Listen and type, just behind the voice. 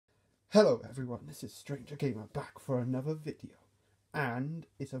Hello everyone, this is Stranger Gamer back for another video, and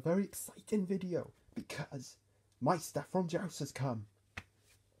it's a very exciting video because my stuff from Jauce has come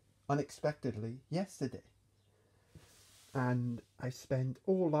unexpectedly yesterday, and I spent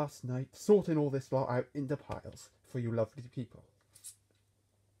all last night sorting all this lot out into piles for you lovely people.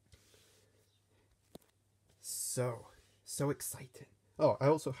 So exciting. Oh, I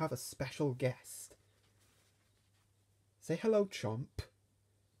also have a special guest. Say hello, Chomp.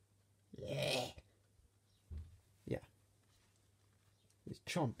 Yeah. It's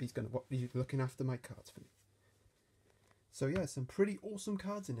Chomp. He's looking after my cards for me. So yeah, some pretty awesome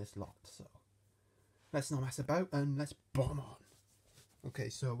cards in this lot. So let's not mess about and let's bomb on. Okay,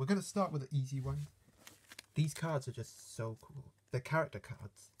 so we're gonna start with the easy one. These cards are just so cool. They're character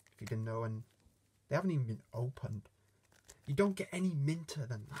cards, if you didn't know, and they haven't even been opened. You don't get any minter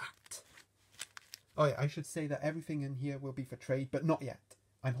than that. Oh yeah, I should say that everything in here will be for trade, but not yet.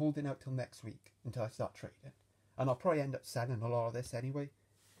 I'm holding out till next week until I start trading. And I'll probably end up selling a lot of this anyway.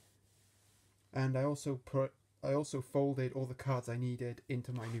 And I also folded all the cards I needed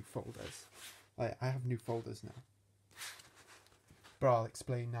into my new folders. I have new folders now. But I'll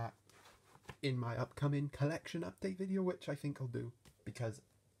explain that in my upcoming collection update video, which I think I'll do because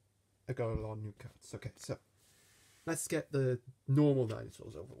I got a lot of new cards. Okay, so let's get the normal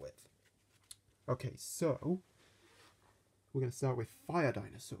dinosaurs over with. Okay, so we're going to start with fire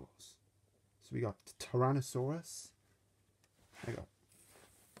dinosaurs. So we got Tyrannosaurus. I got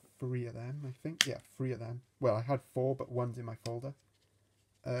 3 of them, I think. Yeah, 3 of them. Well, I had 4, but one's in my folder.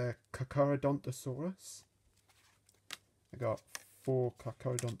 Carnotaurus. I got 4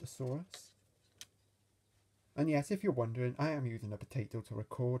 Carnotaurus. And yes, if you're wondering, I am using a potato to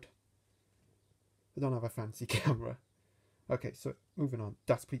record. I don't have a fancy camera. Okay, so moving on.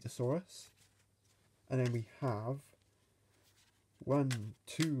 That's Apatosaurus. And then we have 1,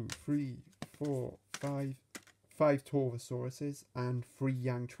 2, 3, 4, 5 Taurovasauruses and 3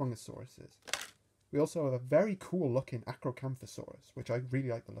 Yangchuangasauruses. We also have a very cool looking Acrocanthosaurus, which I really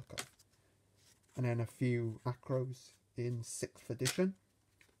like the look of. And then a few Acros in 6th edition.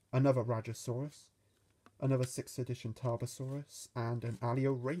 Another Rajasaurus. Another 6th edition Tarbosaurus. And an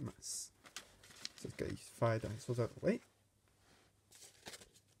Alioramus. So let's get these fire dinosaurs out of the way.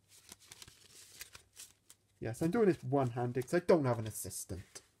 Yes, I'm doing this one-handed because I don't have an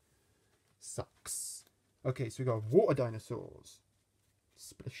assistant. Sucks. Okay, so we got water dinosaurs.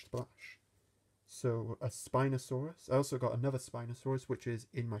 Splish splash. So a Spinosaurus. I also got another Spinosaurus, which is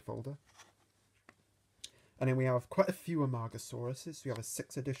in my folder. And then we have quite a few Amargasauruses. We have a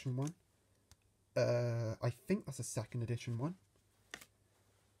 6th edition one. I think that's a 2nd edition one.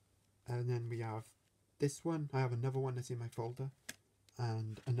 And then we have this one. I have another one that's in my folder.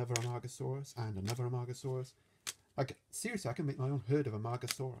 And another Amargasaurus, and another Amargasaurus. Seriously, I can make my own herd of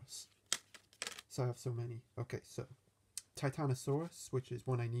Amargasaurus. So I have so many. Okay, so Titanosaurus, which is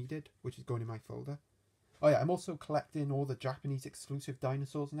one I needed, which is going in my folder. Oh yeah, I'm also collecting all the Japanese exclusive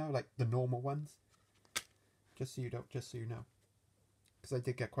dinosaurs now, like the normal ones. Just so you know. Because I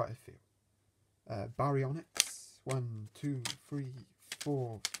did get quite a few. Baryonyx. 1, 2, 3,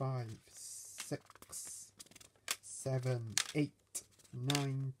 4, 5, 6, 7, 8.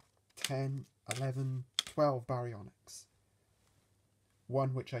 9, 10, 11, 12 Baryonyx.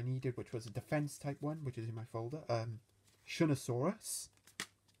 One which I needed, which was a defense type one, which is in my folder. Shunosaurus.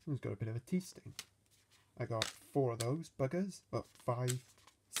 Who's got a bit of a tea stain. I got 4 of those buggers. Well, 5,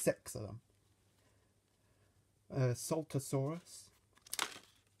 6 of them. Saltosaurus.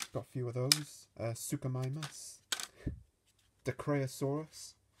 Got a few of those. Suchomimus.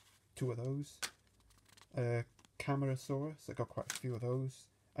 Deinoychus. 2 of those. Camarasaurus, I got quite a few of those.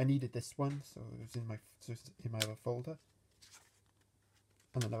 I needed this one, so it was in my other folder.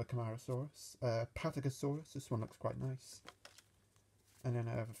 And another Camarasaurus. Pachycephalosaurus, this one looks quite nice. And then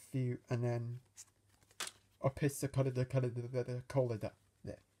I have a few, and then Apatosaurus.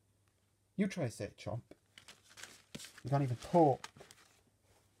 There. You try to say it, Chomp. You can't even talk.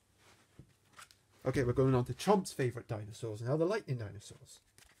 Okay, we're going on to Chomp's favourite dinosaurs now, the lightning dinosaurs.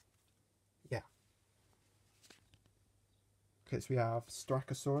 Yeah. Okay, so we have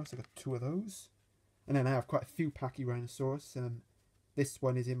Styracosaurus. I got 2 of those. And then I have quite a few Pachycephalosaurus. This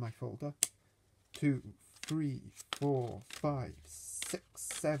one is in my folder. 2, 3, 4, 5, 6,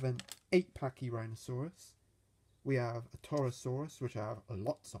 7, 8 Pachycephalosaurus. We have a Taurosaurus, which I have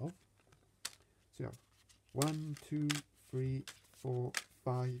lots of. So we have 1, 2, 3, 4,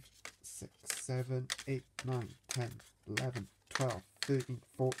 5, 6, 7, 8, 9, 10, 11, 12, 13,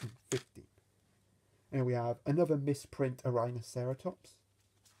 14, 15. And we have another misprint Rhinoceratops,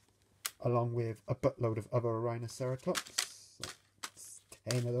 along with a buttload of other Rhinoceratops, like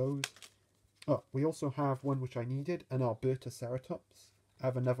 10 of those. Oh, we also have one which I needed, an Albertoceratops. I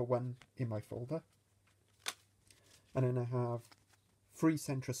have another one in my folder. And then I have 3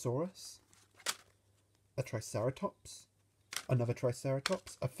 Centrosaurus, a Triceratops, another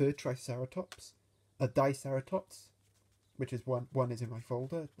Triceratops, a third Triceratops, a Diceratops, which is one is in my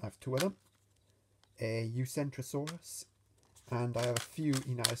folder. I have 2 of them. A Eucentrosaurus, and I have a few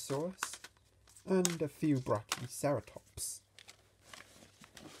Deinoychus, and a few Brachyceratops.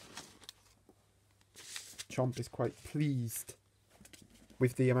 Chomp is quite pleased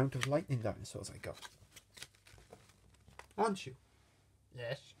with the amount of lightning dinosaurs I got. Aren't you?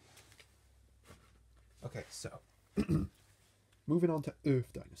 Yes. Okay, so moving on to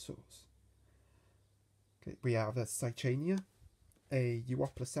Earth dinosaurs. Okay, we have a Saichania, a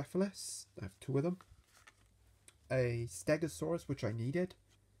Euoplocephalus, I have 2 of them, a Stegosaurus, which I needed,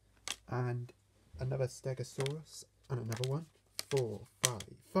 and another Stegosaurus, and another one.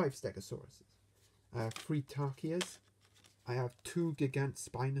 5 Stegosauruses. I have 3 Tarchias. I have 2 Gigan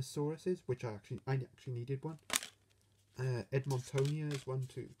Spinosauruses, which I actually needed one. Edmontonia is 1,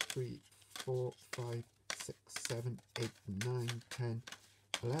 2, 3, 4, 5, 6, 7, 8, 9, 10,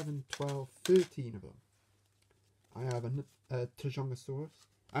 11, 12, 13 of them. I have a Tupuxuara.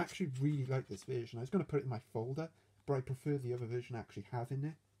 I actually really like this version. I was going to put it in my folder, but I prefer the other version I actually have in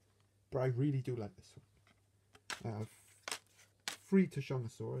there. But I really do like this one. I have 3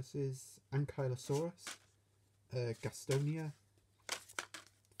 Tupuxuaras, Ankylosaurus, Gastonia,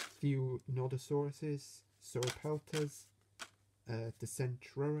 few Nodosauruses, Sauropeltas,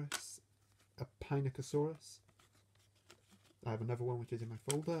 Decentrurus, a Pachycephalosaurus. I have another one which is in my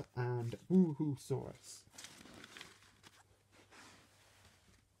folder, and Woohoosaurus.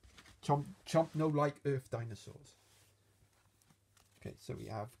 Chomp no like Earth dinosaurs. Okay, so we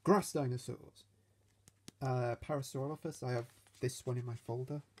have grass dinosaurs. Parasaurolophus, I have this one in my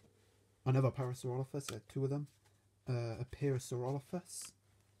folder. Another Parasaurolophus, 2 of them. A parasaurolophus.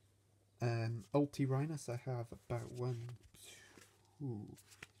 Ultirhinus, I have about 1, 2,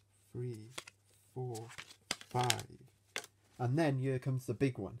 3, 4, 5. And then here comes the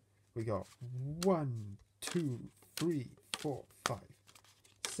big one. We got 1, 2, 3, 4, 5,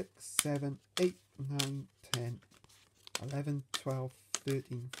 6, 7, 8, 9, 10, 11, 12,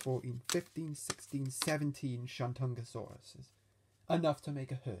 13, 14, 15, 16, 17 Shantungasauruses. Enough to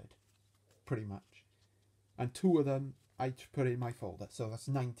make a herd, pretty much. And 2 of them I put in my folder, so that's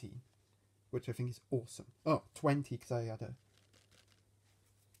 19. Which I think is awesome. Oh, 20 because I had a...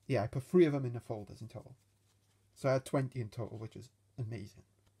 Yeah, I put 3 of them in the folders in total. So I had 20 in total, which is amazing.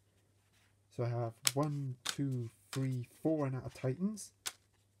 So I have 1, 2, 3, 4 and out of Titans.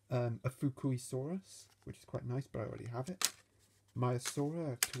 A Fukuiraptor, which is quite nice, but I already have it. Myosaura, I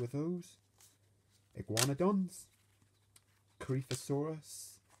have 2 of those. Iguanadons.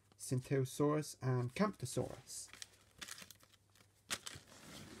 Coryphosaurus, Syntheosaurus, and Camptosaurus.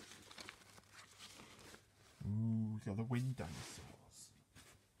 Ooh, got the wind dinosaurs.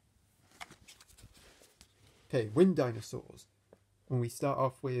 Okay, wind dinosaurs. And we start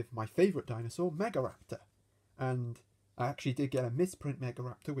off with my favourite dinosaur, Megaraptor. And I actually did get a misprint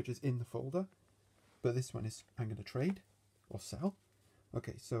Megaraptor, which is in the folder. But this one is I'm going to trade or sell.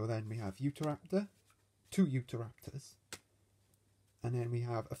 Okay, so then we have utahraptor, 2 utahraptors. And then we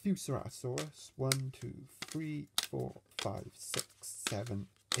have a few Ceratosaurus. 1, 2, 3, 4, 5, 6, 7,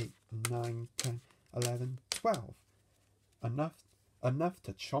 8, 9, 10, 11, 12. Enough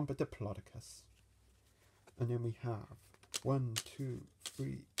to chomp a Diplodocus. And then we have 1, 2,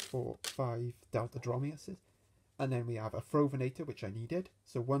 3, 4, 5 Deltadromiuses. And then we have a Frovinator, which I needed.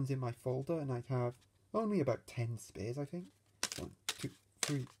 So 1's in my folder, and I have only about 10 spares, I think. 1, 2,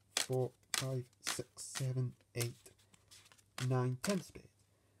 3, 4, 5, 6, 7, 8, 9, 10 spares.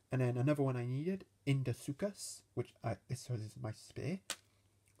 And then another one I needed, Indosuchus, which this is my spare.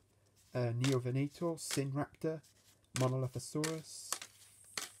 Neovenator, Sinraptor, Monolithosaurus,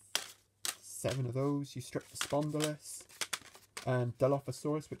 7 of those, Eustreptospondylus, and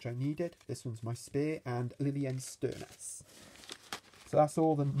Dilophosaurus, which I needed. This one's my spare, and Liliensternus. So that's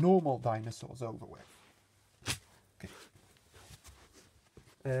all the normal dinosaurs over with.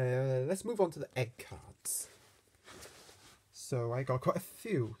 Okay. Let's move on to the egg cards. So I got quite a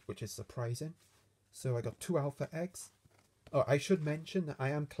few, which is surprising. So I got 2 alpha eggs. Oh, I should mention that I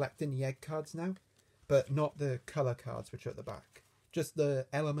am collecting the egg cards now, but not the colour cards which are at the back. Just the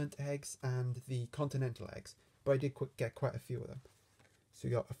element eggs and the continental eggs. But I did get quite a few of them. So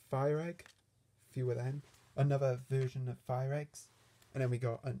we got a fire egg, a few of them, another version of fire eggs, and then we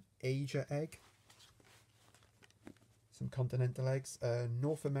got an Asia egg, some continental eggs, a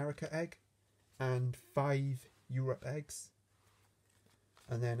North America egg, and 5 Europe eggs.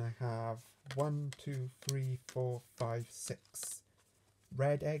 And then I have 1, 2, 3, 4, 5, 6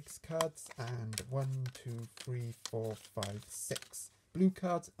 red eggs cards, and 1, 2, 3, 4, 5, 6 blue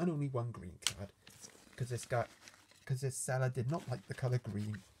cards, and only 1 green card. Because this seller did not like the colour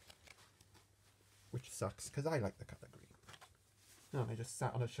green. Which sucks, because I like the colour green. No, I just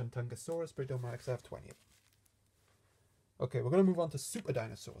sat on a Shantungosaurus, but it don't matter because I have 20 of them. Okay, we're going to move on to super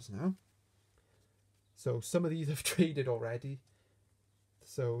dinosaurs now. So some of these I've traded already.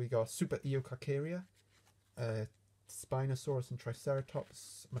 So we got super eocarcharia, Spinosaurus and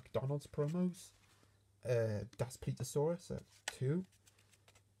Triceratops McDonald's promos, Das Pletosaurus, 2,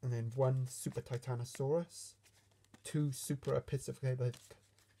 and then 1 super Titanosaurus, 2 super Apatosaurus,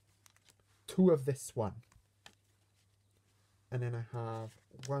 2 of this one. And then I have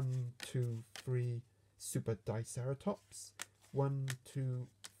 1, 2, 3 super Diceratops, 1, 2,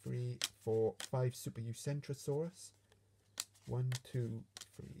 3, 4, 5 super Eucentrosaurus, 1, 2,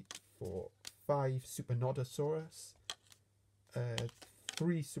 3, 4, 5 super Nodosaurus,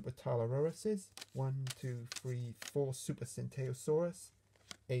 3 super Talaroruses, 1, 2, 3, 4 super Centeosaurus,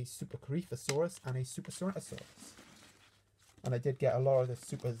 a super Coryphosaurus, and a super Ceratosaurus. And I did get a lot of the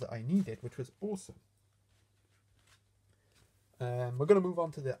supers that I needed, which was awesome. We're going to move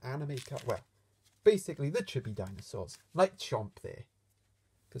on to the anime card. Well, basically the chibi dinosaurs, like Chomp there.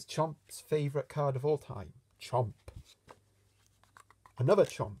 Because Chomp's favourite card of all time, Chomp. Another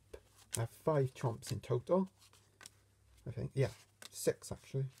Chomp. I have 5 Chomps in total. I think, yeah, 6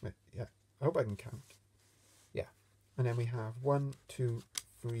 actually. Yeah, I hope I can count. Yeah, and then we have 1, 2,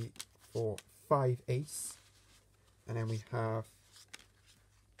 3, 4, 5 Ace. And then we have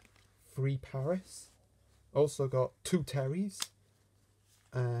 3 Paris. Also got 2 Terrys.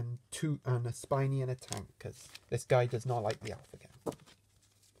 And a Spiny and a Tank, because this guy does not like the Alpha Gang.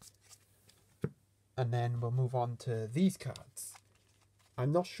 And then we'll move on to these cards.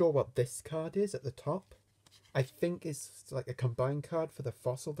 I'm not sure what this card is at the top. I think it's like a combined card for the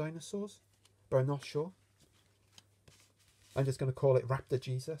fossil dinosaurs, but I'm not sure. I'm just going to call it Raptor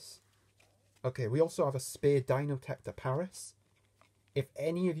Jesus. Okay, we also have a spare Dinotector Paris. If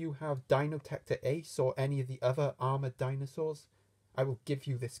any of you have Dinotector Ace or any of the other armored dinosaurs, I will give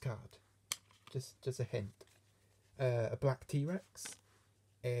you this card. Just a hint. A black T-Rex,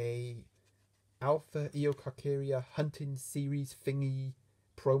 a Alpha Eocarcharia Hunting Series thingy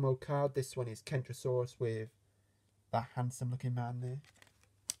promo card. This one is Kentrosaurus with that handsome looking man there.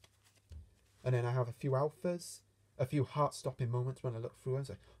 And then I have a few alphas, a few heart-stopping moments when I look through. I was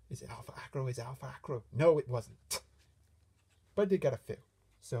like, is it Alpha Acro? Is it Alpha Acro? No, it wasn't. But I did get a few.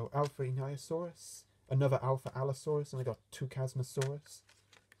 So Alpha Deinoychus, another Alpha Allosaurus, and I got 2 Chasmosaurus.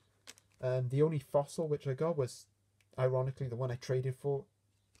 The only fossil which I got was, ironically, the one I traded for,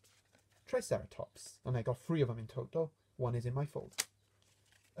 Triceratops, and I got 3 of them in total. 1 is in my folder.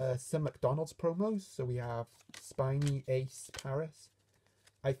 Some McDonald's promos, so we have Spiny, Ace, Paris.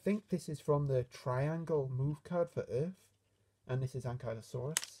 I think this is from the Triangle move card for Earth, and this is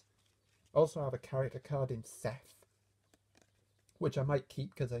Ankylosaurus. Also I have a character card in Seth, which I might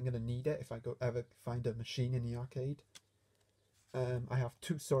keep because I'm going to need it if I ever find a machine in the arcade. I have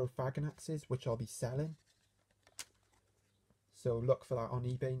 2 Saurophaganaxes, which I'll be selling. So look for that on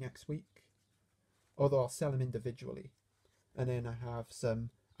eBay next week. Although I'll sell them individually. And then I have some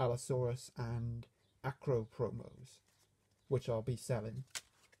Allosaurus and Acro promos, which I'll be selling.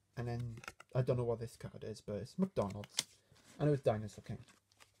 And then, I don't know what this card is, but it's McDonald's. I know it's Dinosaur King.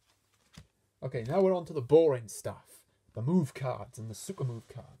 Okay, now we're on to the boring stuff. The move cards and the super move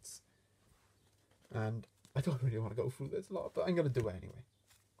cards. And I don't really want to go through this a lot, but I'm going to do it anyway.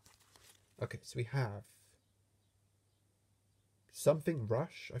 Okay, so we have something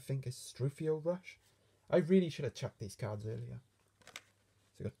Rush. I think it's Strufio Rush. I really should have checked these cards earlier.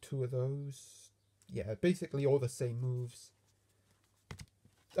 So I got 2 of those. Yeah, basically all the same moves.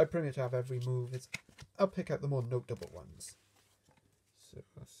 I pretty much have every move. I'll pick out the more notable ones. So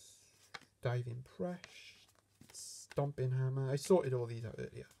Diving Presh, Stomping Hammer. I sorted all these out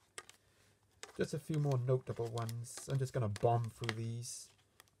earlier. Just a few more notable ones. I'm just gonna bomb through these.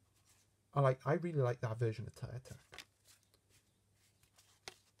 I really like that version of Tie Attack.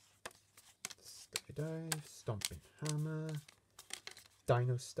 Skydive, Stomping Hammer,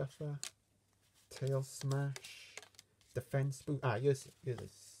 Dino Stuffer, Tail Smash, Defense Boost. Here's a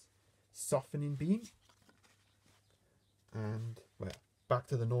Softening Beam. And, well, back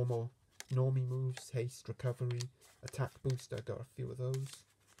to the normie moves. Haste, Recovery, Attack Booster. Got a few of those.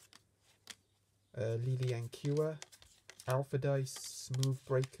 Lilian Cure, Alpha Dice, Smooth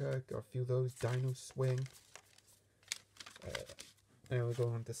Breaker. Got a few of those. Dino Swing. Now we're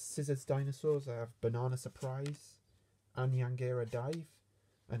going on to Scissors Dinosaurs. I have Banana Surprise, Anyangera Dive,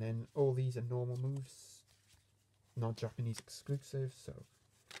 And then all these are normal moves, non-Japanese exclusive, so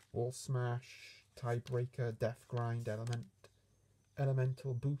Wall Smash, Tiebreaker, Death Grind,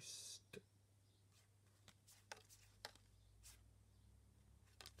 Elemental Boost.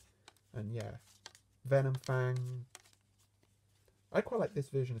 And yeah, Venom Fang. I quite like this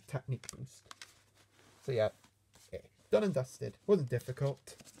version of Technique Boost. So yeah, done and dusted. Wasn't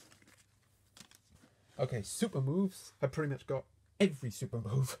difficult. Okay, super moves. I pretty much got every super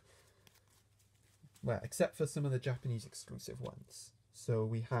move. Well, except for some of the Japanese exclusive ones. So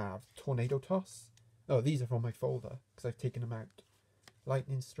we have Tornado Toss. Oh, these are from my folder because I've taken them out.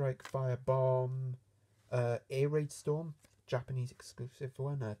 Lightning Strike, Fire Bomb, Air Raid Storm, Japanese exclusive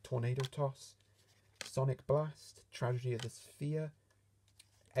one, Tornado Toss, Sonic Blast, Tragedy of the Sphere,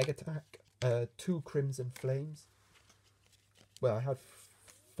 Egg Attack, 2 Crimson Flames. Well, I had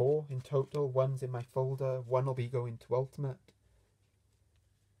 4 in total. 1's in my folder. 1 will be going to Ultimate.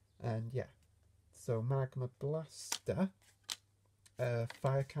 And yeah, so Magma Blaster,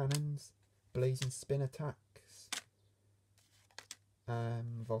 Fire Cannons, Blazing Spin Attacks,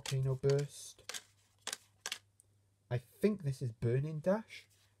 Volcano Burst. I think this is Burning Dash.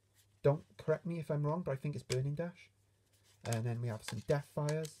 Don't correct me if I'm wrong, but I think it's Burning Dash. And then we have some Death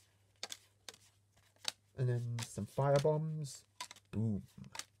Fires. And then some Fire Bombs. Boom.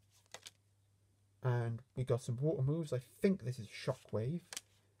 And we got some water moves. I think this is Shockwave.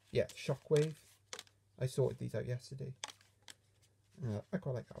 Yeah, Shockwave. I sorted these out yesterday. I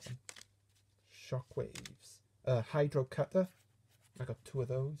quite like that one. Shockwaves. Hydro Cutter. I got 2 of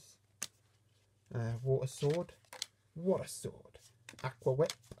those. Water Sword. Water Sword. Aqua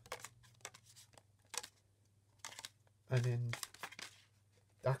Whip. And then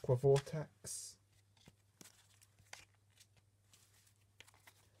Aqua Vortex.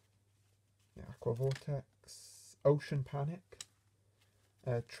 Yeah, Aqua Vortex. Ocean Panic.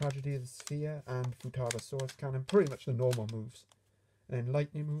 Tragedy of the Sphere and Fukuiraptor Cannon. Pretty much the normal moves. And then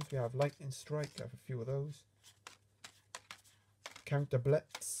lightning moves, we have Lightning Strike. I have a few of those. Counter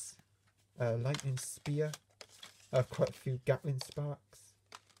Blitz. Lightning Spear. I have quite a few Gatling Sparks.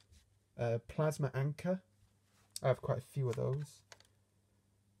 Plasma Anchor. I have quite a few of those.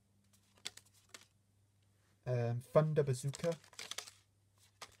 Thunder Bazooka.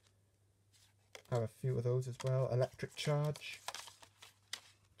 I have a few of those as well. Electric Charge.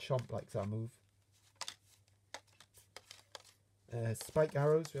 Chomp likes that move. Spike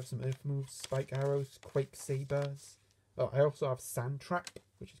Arrows. We have some Earth moves. Spike Arrows. Quake Sabers. Oh, I also have Sand Trap,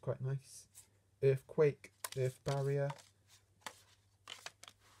 which is quite nice. Earthquake. Earth Barrier.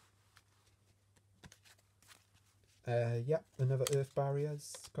 Yep, another Earth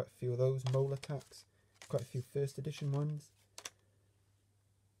Barriers. Quite a few of those. Mole Attacks. Quite a few first edition ones.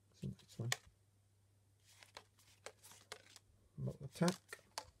 What's the next one? Mole Attack.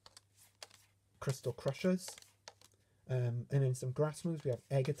 Crystal Crushers. And then some grass moves. We have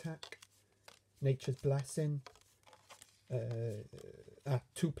Egg Attack. Nature's Blessing.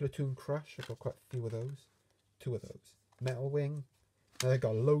 2 Platoon Crush. I've got quite a few of those. 2 of those. Metal Wing. I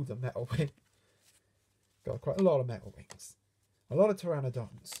got loads of Metal Wing. Got quite a lot of Metal Wings. A lot of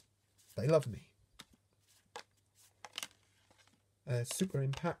Pteranodons. They love me. Super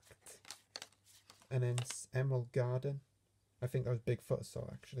Impact. And then Emerald Garden. I think that was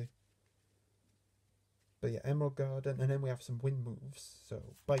Bigfootosaur actually. But yeah, Emerald Garden. And then we have some wind moves. So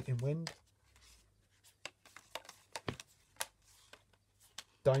Biting Wind.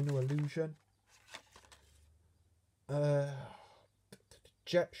 Dino Illusion.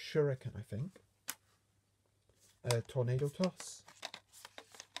 Jet Shuriken, I think. Tornado Toss.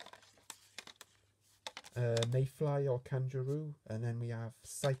 Mayfly or Kangaroo. And then we have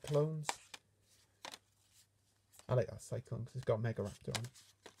Cyclones. I like that Cyclone because it's got Megaraptor on it.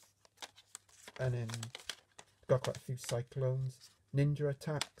 And then got quite a few Cyclones. Ninja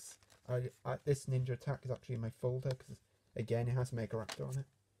Attacks. This Ninja Attack is actually in my folder because again it has Megaraptor on it.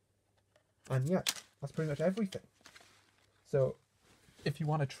 And yeah, that's pretty much everything. So if you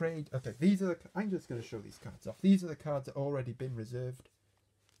want to trade, okay, these are I'm just going to show these cards off. These are the cards that have already been reserved.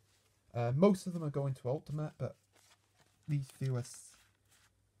 Most of them are going to Ultimate, but these few are,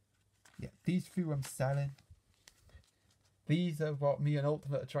 these few I'm selling. These are what me and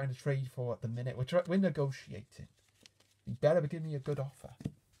Ultimate are trying to trade for at the minute. We're negotiating. You better give me a good offer.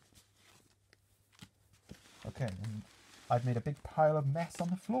 Okay, and I've made a big pile of mess on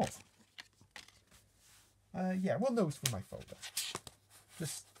the floor. Yeah, well, those from my folder.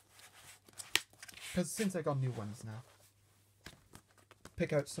 Just because since I got new ones now,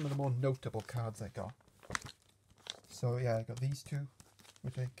 pick out some of the more notable cards I got. So yeah, I got these 2,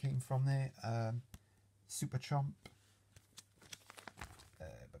 which I came from there. Super Chomp.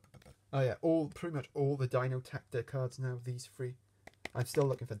 Oh yeah, pretty much all the dinotector cards now, these three. I'm still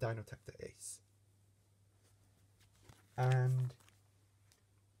looking for dinotector Ace. And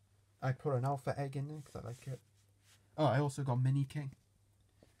I put an alpha egg in there because I like it. Oh, I also got Mini King.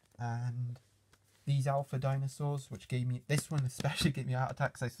 And these alpha dinosaurs, which gave me, this one especially gave me a heart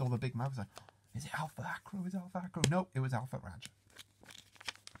attack because I saw the big mouth. I was like, is it Alpha Acro? Is it Alpha Acro? Nope, it was Alpha Raj.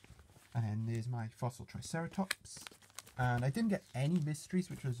 And then there's my fossil Triceratops. And I didn't get any mysteries,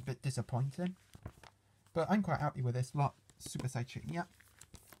 which was a bit disappointing. But I'm quite happy with this lot. Super Saichania.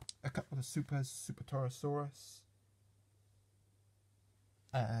 A couple of supers, Super Torosaurus.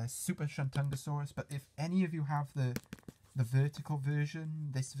 Super Shuntungosaurus. But if any of you have the vertical version,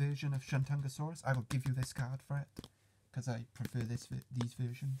 this version of Shuntungosaurus, I will give you this card for it. Because I prefer these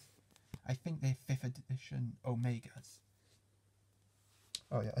versions. I think they're 5th edition Omegas.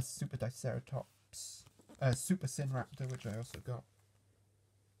 Oh yeah, a Super Diceratops. Super Sinraptor, which I also got.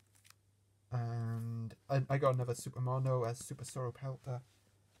 And I got another Super Mono as Super Sauropelta.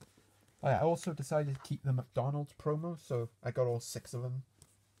 Oh, yeah, I also decided to keep the McDonald's promo, so I got all 6 of them.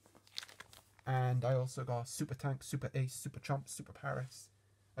 And I also got Super Tank, Super Ace, Super Chomp, Super Paris.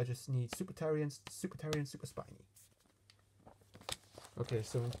 I just need Super Terrian, Super Spiny. Okay,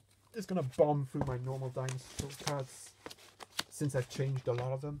 so I'm just going to bomb through my normal dinosaur cards since I've changed a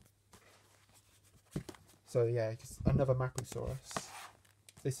lot of them. So yeah, just another Mapusaurus.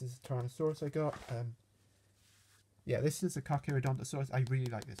 This is a Tyrannosaurus I got. Yeah, this is a Carcharodontosaurus. I really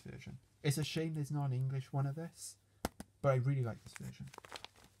like this version. It's a shame there's not an English one of this, but I really like this version.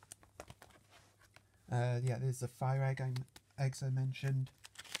 Yeah, there's the fire eggs I mentioned.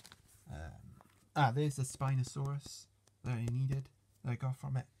 There's the Spinosaurus that I needed, that I got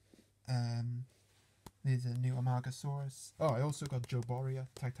from it. There's a new Amargasaurus. Oh, I also got Joboria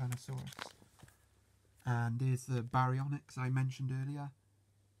Titanosaurus. And there's the Baryonyx I mentioned earlier.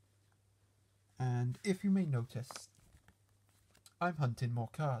 And if you may notice, I'm hunting more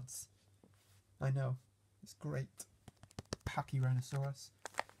cards. I know, it's great. Pachycephalosaurus.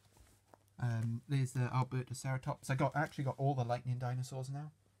 There's the Albertoceratops. I actually got all the lightning dinosaurs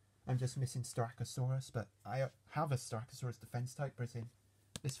now. I'm just missing Styracosaurus, but I have a Styracosaurus defense type, but it's in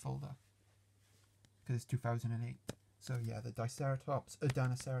this folder because it's 2008. So yeah, the Diceratops,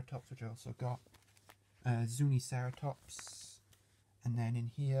 Dinoceratops, which I also got. Zuniceratops, and then in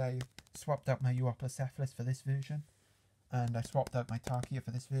here I swapped out my Euoplocephalus for this version, and I swapped out my Tarkia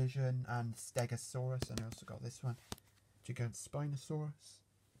for this version, and Stegosaurus, and I also got this one, Gigan Spinosaurus.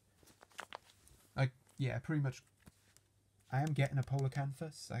 Yeah, pretty much, I am getting a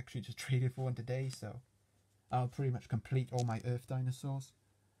Polacanthus. I actually just traded for one today, so I'll pretty much complete all my Earth dinosaurs.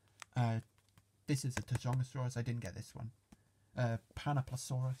 This is a Tachongosaurus. I didn't get this one.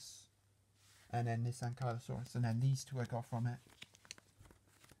 Panaplosaurus. And then this Ankylosaurus, and then these two I got from it.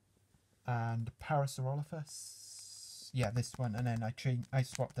 And parasaurolophus, yeah, this one, and then I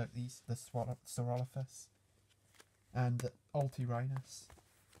swapped out the saurolophus and the Ultirhinus.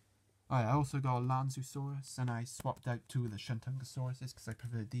 I also got a Lanzusaurus, and I swapped out 2 of the Shuntungosauruses because I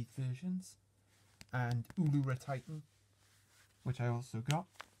preferred these versions. And Ulura Titan, which I also got.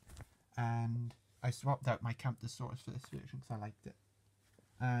 And I swapped out my camptosaurus for this version because I liked it.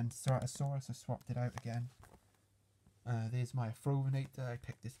 And Ceratosaurus, I swapped it out again. There's my Afrovinator, I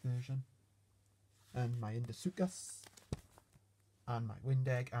picked this version. And my Indosuchus. And my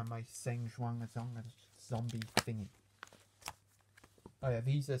Windegg, and my Sengzhuangazong zombie thingy. Oh yeah,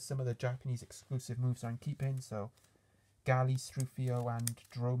 these are some of the Japanese exclusive moves I'm keeping. So, Gali, Strufio, and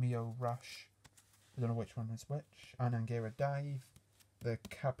Dromio Rush. I don't know which one is which. Anangera Dive. The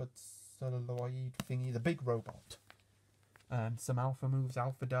Capitoloid thingy, the big robot. Some alpha moves,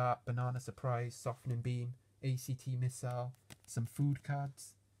 Alpha Dart, Banana Surprise, Softening Beam, ACT Missile, some food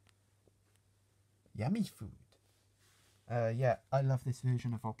cards. Yummy food. Yeah, I love this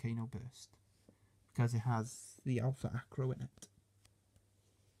version of Volcano Burst because it has the Alpha Acro in it.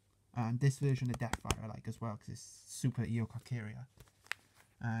 And this version of Deathfire I like as well because it's super eocarcharia.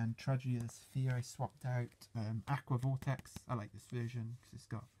 And Tragedy of the Sphere I swapped out. Aqua Vortex, I like this version because it's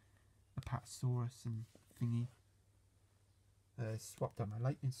got Apatosaurus and thingy. Swapped out my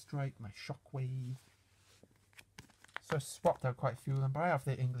Lightning Strike, my Shockwave. So I swapped out quite a few of them, but I have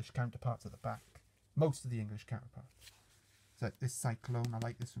the English counterparts at the back. Most of the English counterparts. So this Cyclone, I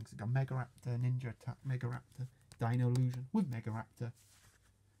like this one because it's got Megaraptor, Ninja Attack, Megaraptor, Dino Illusion with Megaraptor.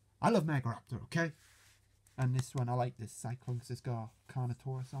 I love Megaraptor, okay? And this one, I like this Cyclone because it's got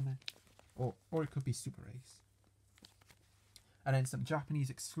Carnotaurus on it. Or it could be Super Ace. And then some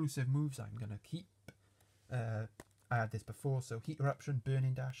Japanese exclusive moves I'm going to keep. I had this before, so Heat Eruption,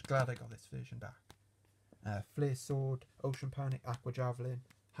 Burning Dash. Glad I got this version back. Flare Sword, Ocean Panic, Aqua Javelin,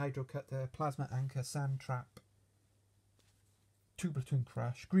 Hydrocutter, Plasma Anchor, Sand Trap, Two Platoon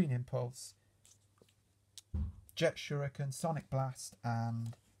Crush, Green Impulse, Jet Shuriken, Sonic Blast,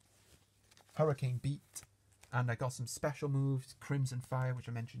 and Hurricane Beat. And I got some special moves, Crimson Fire, which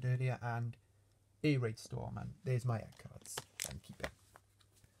I mentioned earlier, and Air Raid Storm. And there's my egg cards. And keep it.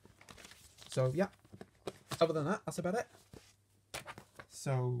 So yeah, other than that, that's about it.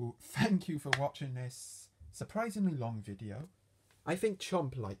 So thank you for watching this surprisingly long video. I think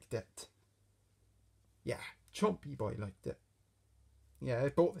Chomp liked it. Yeah, Chompy Boy liked it. Yeah, I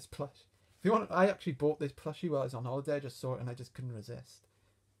bought this plush. If you want, I actually bought this plushie while I was on holiday. I just saw it and I just couldn't resist.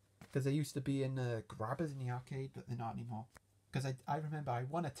 Because they used to be in grabbers in the arcade, but they're not anymore. Because I remember I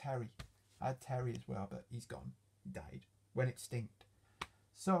won a Terry. I had Terry as well, but he's gone. He died. Went extinct.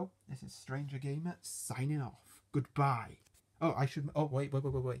 So, this is Stranger Gamer signing off. Goodbye. Oh, I should... Oh, wait.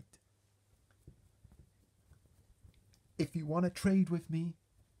 If you want to trade with me,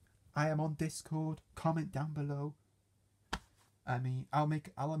 I am on Discord. Comment down below. I mean, I'll make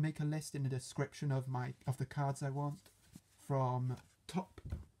a list in the description of the cards I want, from top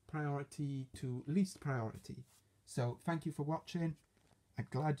priority to least priority. So thank you for watching. I'm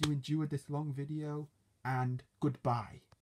glad you enjoyed this long video, and goodbye.